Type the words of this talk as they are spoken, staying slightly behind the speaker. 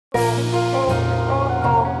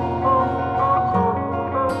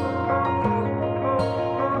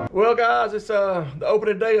guys, it's the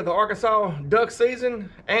opening day of the Arkansas duck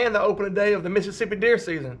season and the opening day of the Mississippi deer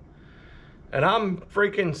season. And I'm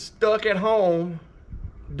freaking stuck at home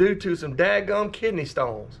due to some dadgum kidney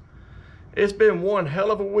stones. It's been one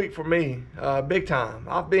hell of a week for me, big time.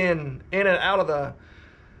 I've been in and out of the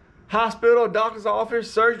hospital, doctor's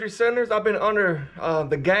office, surgery centers. I've been under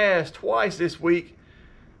the gas twice this week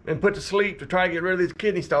and put to sleep to try to get rid of these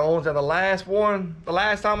kidney stones. And the last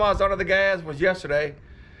time I was under the gas was yesterday,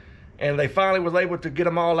 and they finally was able to get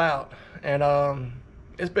them all out. And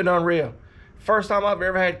it's been unreal. First time I've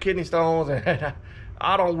ever had kidney stones, and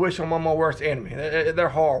I don't wish them on my worst enemy. They're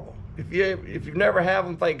horrible. If you never have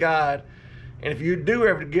them, thank God. And if you do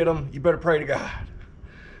ever get them, you better pray to God,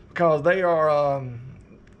 because they are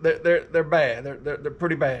they're bad. They're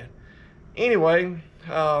pretty bad. Anyway,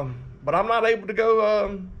 but I'm not able to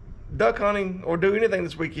go duck hunting or do anything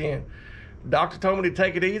this weekend. Doctor told me to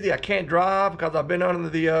take it easy. I can't drive because I've been under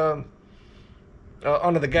the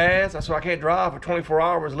gas, so I can't drive for 24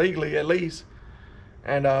 hours legally at least.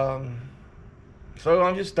 And so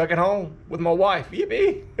I'm just stuck at home with my wife.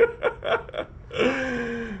 Yippee!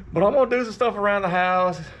 But I'm gonna do some stuff around the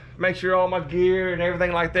house, make sure all my gear and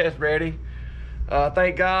everything like that's ready.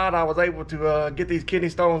 Thank God I was able to get these kidney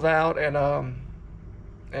stones out, and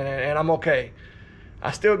I'm okay. I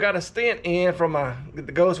still got a stent in from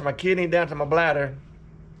that goes from my kidney down to my bladder,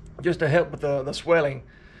 just to help with the swelling.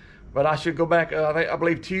 But I should go back, I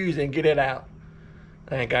believe Tuesday, and get it out.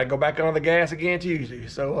 And gotta go back on the gas again Tuesday.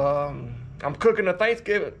 So I'm cooking the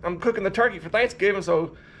Thanksgiving. I'm cooking the turkey for Thanksgiving.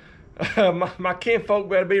 So my kinfolk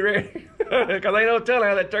better be ready, because ain't no telling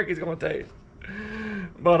how that turkey's gonna taste.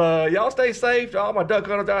 But y'all stay safe, all my duck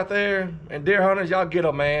hunters out there and deer hunters. Y'all get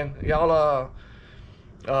them, man. Y'all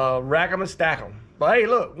rack them and stack them. But hey,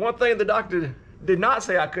 look, one thing the doctor did not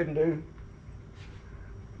say I couldn't do,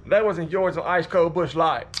 that was enjoy some ice cold Busch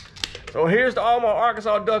Light. So here's to all my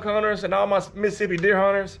Arkansas duck hunters and all my Mississippi deer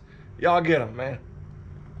hunters. Y'all get them, man.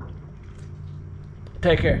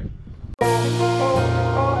 Take care.